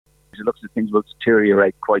it looks like things will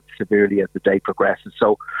deteriorate quite severely as the day progresses.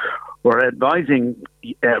 So we're advising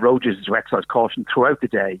road users to exercise caution throughout the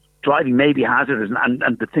day. Driving may be hazardous,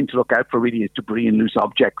 and the thing to look out for really is debris and loose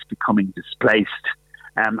objects becoming displaced.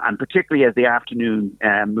 And particularly as the afternoon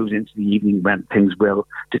moves into the evening, when things will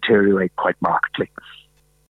deteriorate quite markedly.